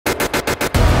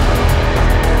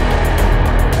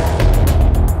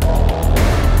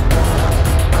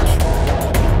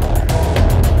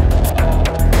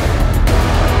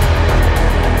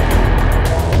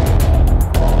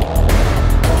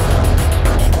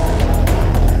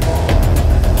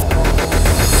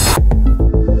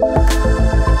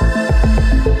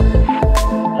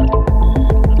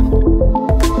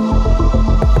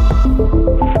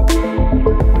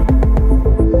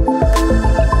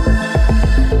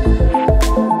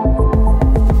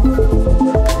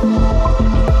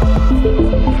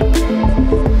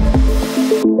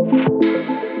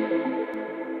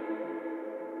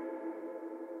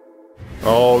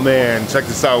check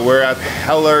this out. We're at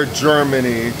Heller,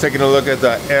 Germany, taking a look at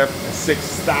the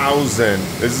F6000.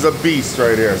 This is a beast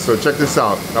right here. So check this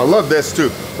out. I love this too.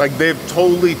 Like, they've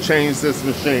totally changed this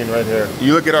machine right here.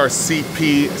 You look at our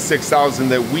CP6000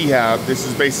 that we have. This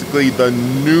is basically the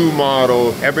new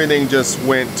model. Everything just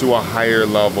went to a higher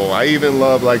level. I even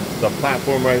love like the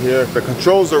platform right here. The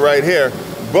controls are right here.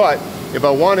 But if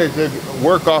I wanted to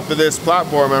work off of this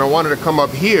platform and I wanted to come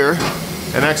up here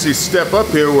and actually step up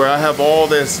here where I have all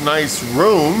this nice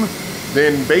room,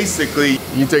 then basically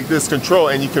you take this control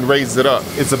and you can raise it up.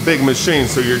 It's a big machine,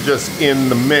 so you're just in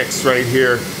the mix right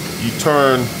here. You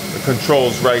turn the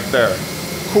controls right there.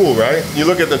 Cool, right? You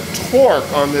look at the torque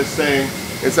on this thing,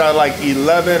 it's at like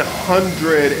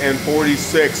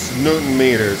 1146 Newton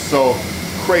meters. So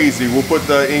crazy. We'll put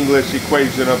the English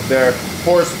equation up there.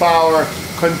 Horsepower,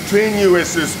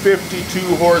 continuous is 52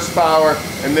 horsepower,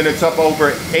 and then it's up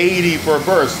over 80 for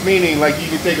burst, meaning like you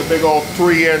can take a big old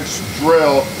 3-inch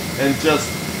drill and just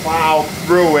plow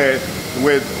through it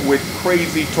with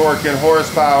crazy torque and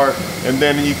horsepower, and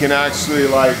then you can actually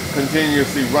like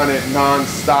continuously run it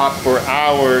non-stop for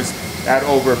hours at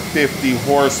over 50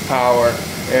 horsepower,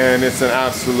 and it's an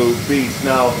absolute beast.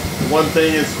 Now, one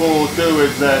thing is cool too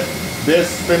is that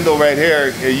this spindle right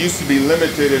here, it used to be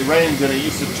limited in range and it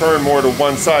used to turn more to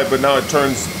one side, but now it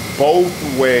turns both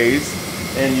ways,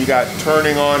 and you got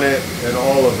turning on it and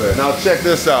all of it. Now check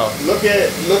this out. Look at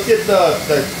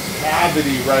the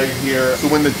cavity right here. So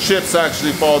when the chips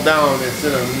actually fall down, it's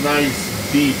in a nice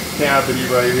deep cavity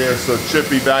right here. So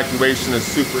chip evacuation is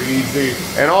super easy.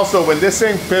 And also when this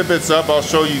thing pivots up, I'll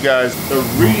show you guys, the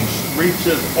reach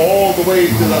reaches all the way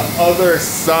to the other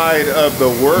side of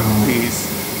the workpiece.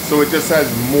 So it just has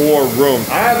more room.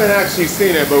 I haven't actually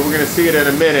seen it, but we're gonna see it in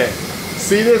a minute.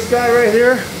 See this guy right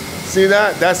here? See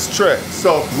that? That's trick.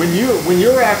 So when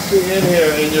you're actually in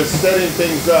here and you're setting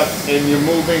things up and you're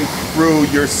moving through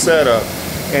your setup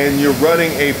and you're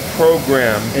running a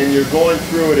program and you're going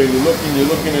through it and you're looking,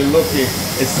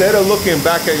 instead of looking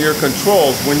back at your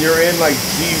controls, when you're in like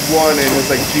G1 and it's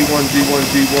like G1,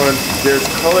 there's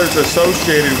colors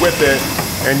associated with it.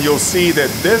 And you'll see that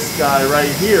this guy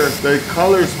right here, the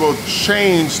colors will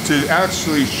change to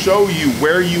actually show you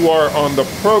where you are on the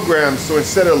program. So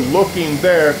instead of looking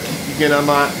there, you get an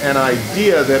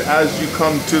idea that as you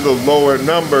come to the lower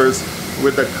numbers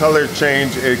with the color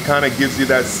change, it kind of gives you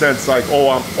that sense like, oh,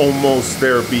 I'm almost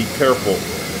there, be careful.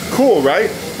 Cool,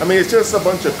 right? I mean, it's just a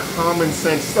bunch of common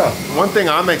sense stuff. One thing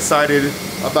I'm excited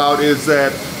about is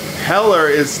that Heller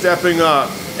is stepping up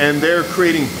and they're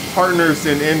creating partners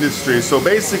in industry. So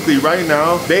basically right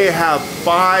now, they have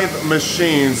 5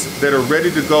 machines that are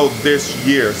ready to go this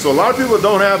year. So a lot of people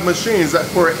don't have machines that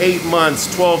for 8 months,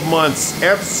 12 months.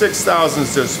 F6000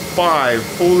 says 5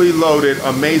 fully loaded,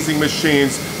 amazing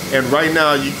machines. And right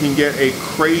now you can get a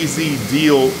crazy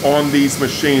deal on these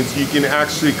machines. You can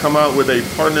actually come out with a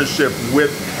partnership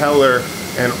with Heller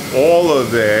and all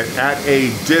of it at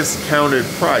a discounted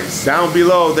price. Down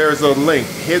below there's a link.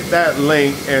 Hit that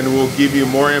link and we'll give you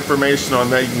more information on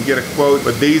that. You can get a quote.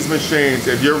 But these machines,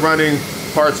 if you're running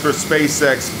parts for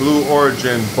SpaceX, Blue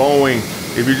Origin, Boeing,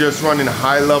 if you're just running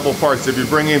high-level parts, if you're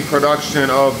bringing production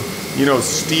of, you know,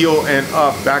 steel and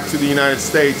up back to the United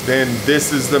States, then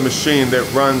this is the machine that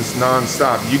runs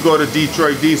non-stop. You go to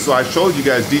Detroit Diesel, I showed you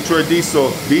guys Detroit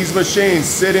Diesel, these machines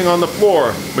sitting on the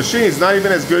floor, machines not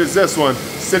even as good as this one,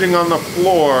 sitting on the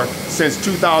floor since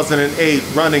 2008,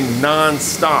 running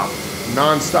non-stop.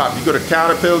 Non-stop. You go to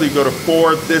Caterpillar, you go to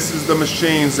Ford, this is the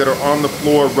machines that are on the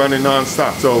floor running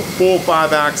non-stop. So full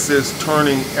 5-axis,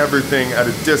 turning everything at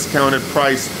a discounted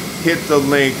price. Hit the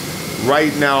link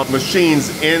right now. Machines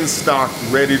in stock,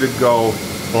 ready to go.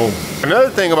 Boom. Another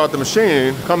thing about the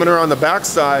machine, coming around the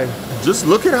backside, just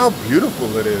look at how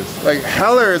beautiful it is. Like,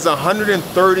 Heller is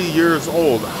 130 years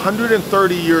old.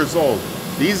 130 years old.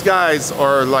 These guys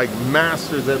are like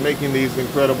masters at making these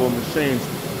incredible machines.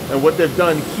 And what they've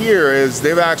done here is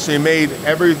they've actually made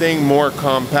everything more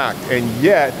compact, and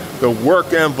yet the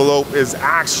work envelope is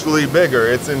actually bigger.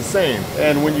 It's insane.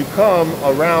 And when you come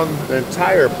around the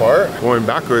entire part, going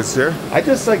backwards here, I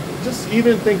just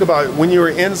even think about it. When you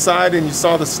were inside and you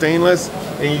saw the stainless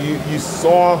and you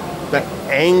saw the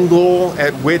angle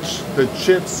at which the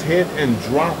chips hit and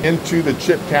drop into the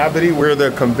chip cavity where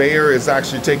the conveyor is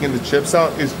actually taking the chips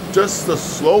out, is just the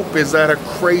slope is at a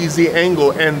crazy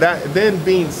angle, and that then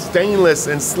being stainless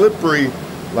and slippery,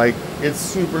 like, it's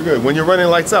super good. When you're running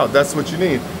lights out, that's what you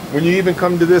need. When you even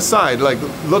come to this side, like,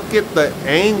 look at the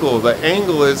angle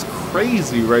is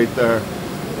crazy right there,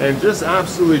 and just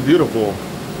absolutely beautiful.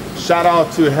 Shout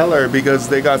out to Heller because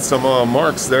they got some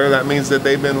marks there. That means that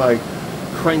they've been like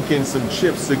cranking some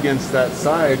chips against that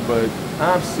side, but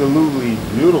Absolutely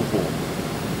beautiful.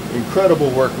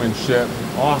 Incredible workmanship.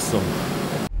 Awesome.